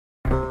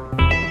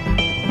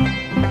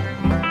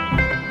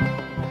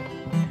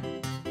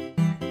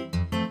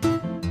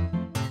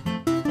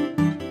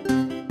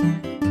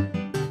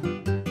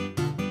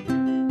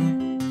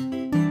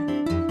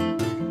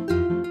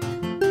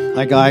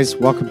Hi guys,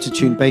 welcome to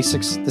Tune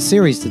Basics, the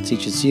series that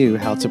teaches you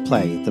how to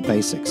play the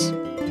basics.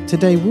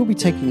 Today we'll be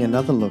taking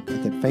another look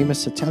at that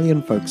famous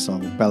Italian folk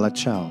song Bella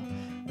Ciao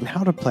and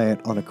how to play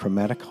it on a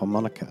chromatic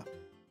harmonica.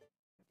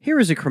 Here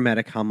is a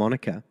chromatic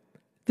harmonica.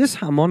 This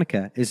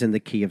harmonica is in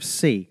the key of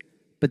C,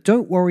 but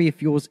don't worry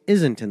if yours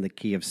isn't in the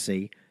key of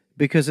C,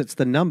 because it's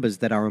the numbers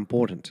that are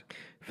important.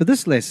 For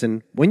this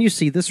lesson, when you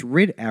see this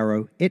red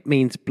arrow, it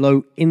means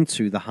blow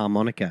into the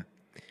harmonica.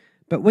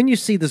 But when you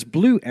see this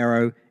blue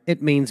arrow,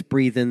 it means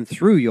breathe in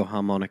through your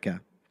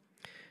harmonica.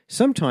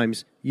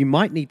 Sometimes you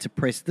might need to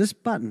press this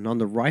button on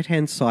the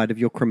right-hand side of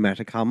your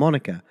chromatic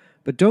harmonica,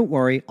 but don't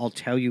worry, I'll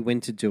tell you when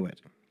to do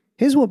it.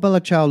 Here's what Bella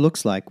Ciao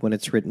looks like when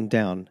it's written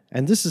down,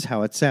 and this is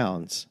how it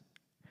sounds.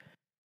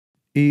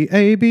 E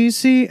A B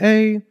C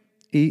A,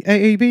 E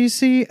A B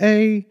C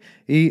A,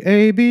 E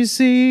A B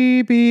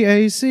C B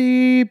A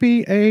C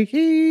B A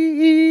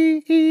E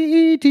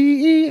E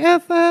D E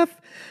F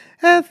F,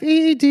 F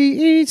E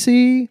D E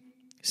C,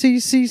 C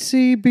C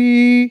C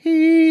B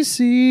E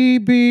C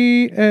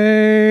B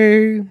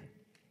A.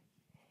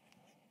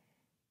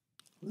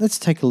 Let's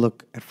take a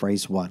look at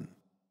phrase 1.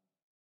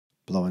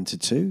 Blow into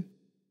 2.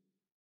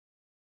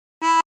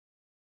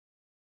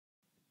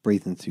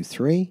 Breathe in through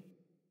 3.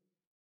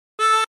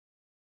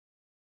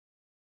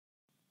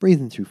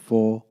 Breathe in through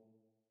 4.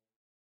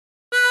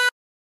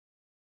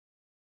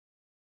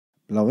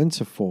 Blow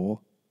into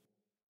 4.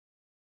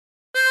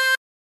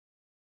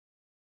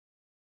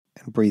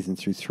 And breathe in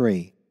through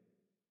 3.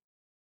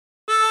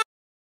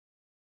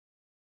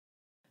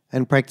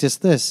 And practice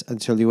this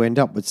until you end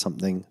up with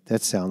something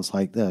that sounds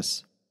like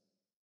this.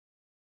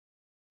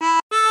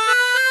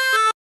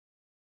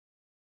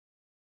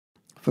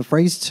 For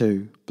phrase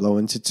 2, blow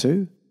into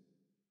 2.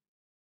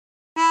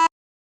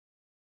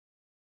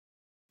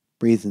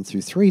 Breathe in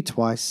through 3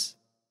 twice.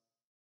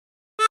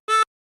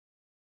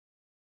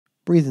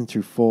 Breathe in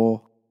through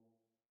 4.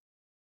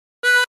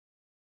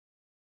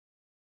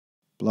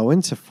 Blow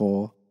into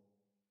 4.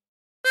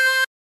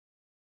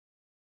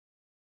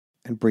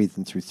 And breathe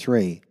in through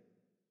 3.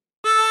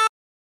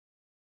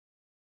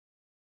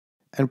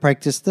 And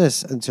practice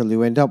this until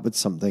you end up with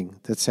something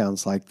that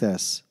sounds like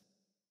this.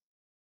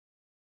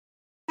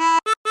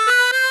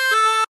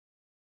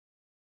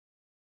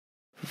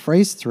 For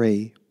phrase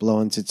 3,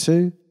 blow into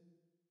 2.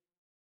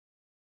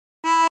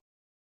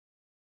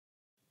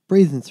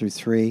 Breathe in through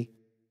 3.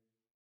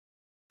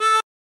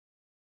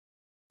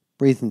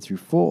 Breathe in through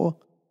 4.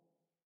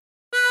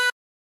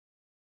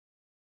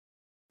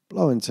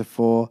 Blow into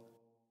 4.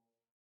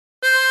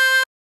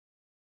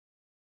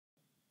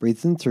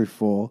 Breathe in through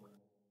 4.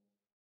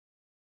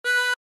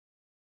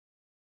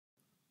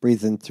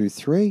 Breathe in through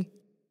 3.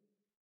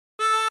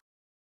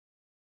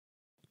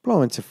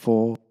 Blow into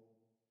 4.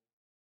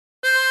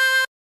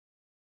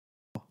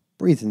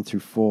 Breathe in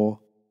through 4.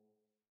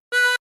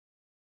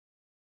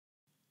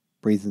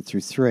 Breathe in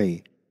through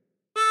 3.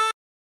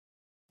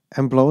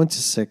 And blow into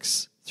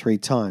 6 3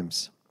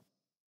 times.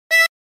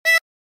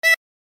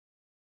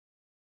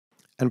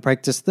 And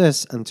practice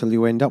this until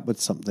you end up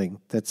with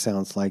something that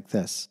sounds like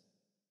this.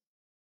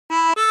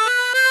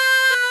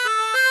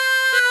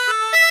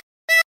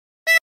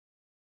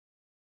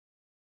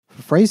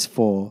 For phrase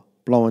 4,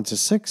 blow into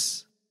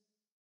 6.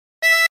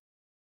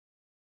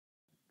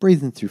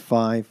 Breathe in through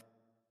 5.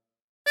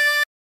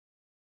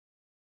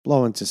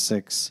 Blow into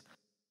 6.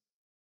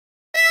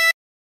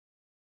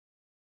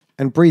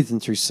 And breathe in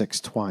through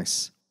 6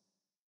 twice.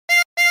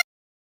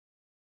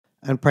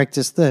 And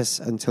practice this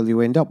until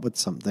you end up with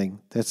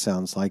something that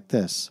sounds like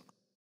this.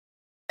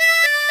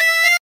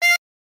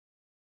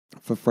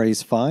 For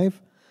phrase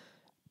 5,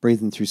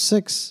 breathe in through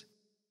 6.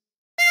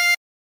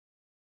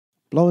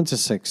 Blow into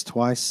 6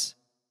 twice.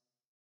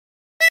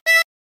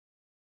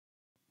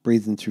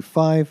 Breathe in through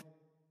 5.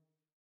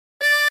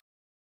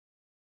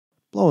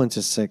 Blow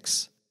into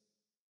 6.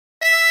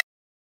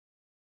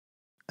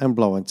 And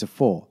blow into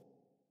 4.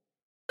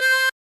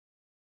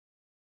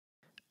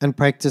 And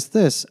practice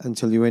this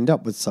until you end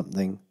up with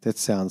something that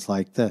sounds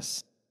like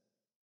this.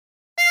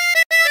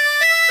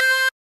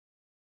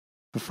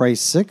 For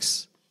phrase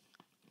 6,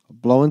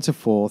 blow into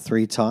 4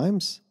 3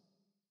 times.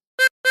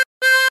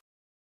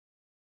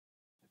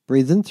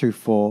 Breathe in through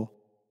 4.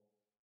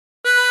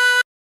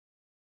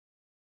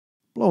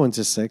 Blow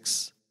into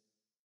 6.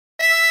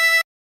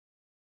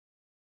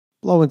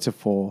 Blow into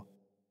 4.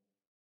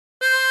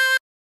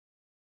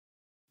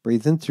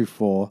 Breathe in through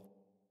 4.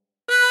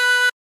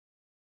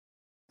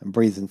 And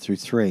breathe in through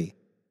 3.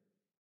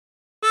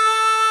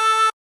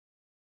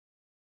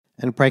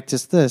 And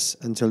practice this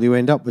until you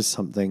end up with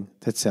something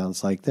that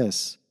sounds like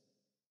this.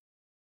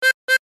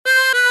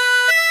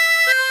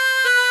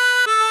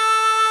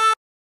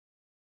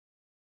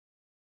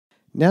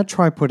 Now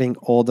try putting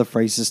all the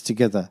phrases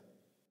together.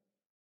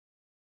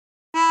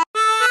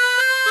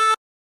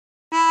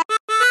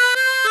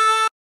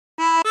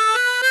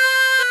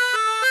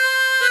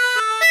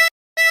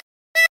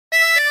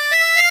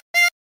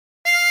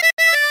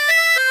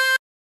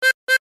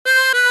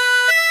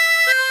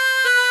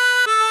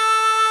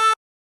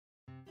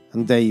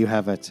 And there you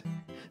have it.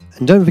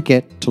 And don't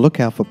forget to look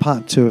out for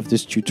part 2 of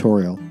this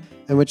tutorial,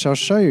 in which I'll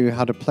show you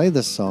how to play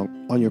this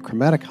song on your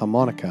chromatic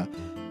harmonica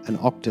an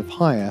octave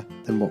higher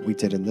than what we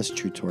did in this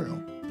tutorial.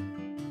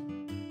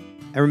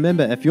 And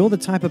remember, if you're the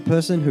type of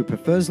person who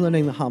prefers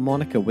learning the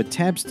harmonica with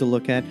tabs to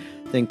look at,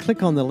 then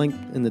click on the link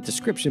in the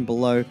description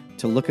below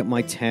to look at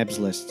my tabs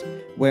list,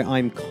 where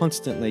I'm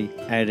constantly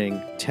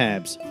adding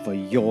tabs for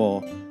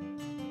your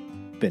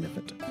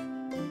benefit.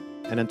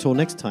 And until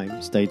next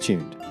time, stay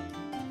tuned.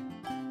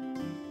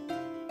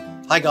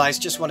 Hi guys,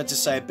 just wanted to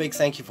say a big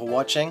thank you for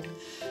watching.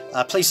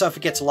 Please don't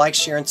forget to like,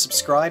 share and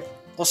subscribe.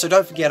 Also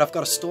don't forget I've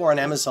got a store on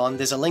Amazon.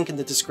 There's a link in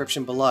the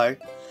description below.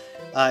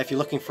 If you're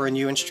looking for a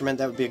new instrument,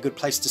 that would be a good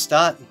place to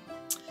start.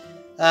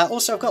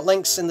 Also I've got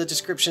links in the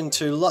description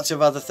to lots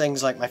of other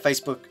things like my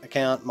Facebook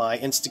account, my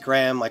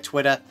Instagram, my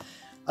Twitter.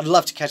 I'd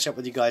love to catch up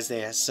with you guys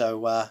there.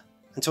 So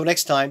until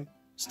next time,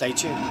 stay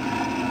tuned.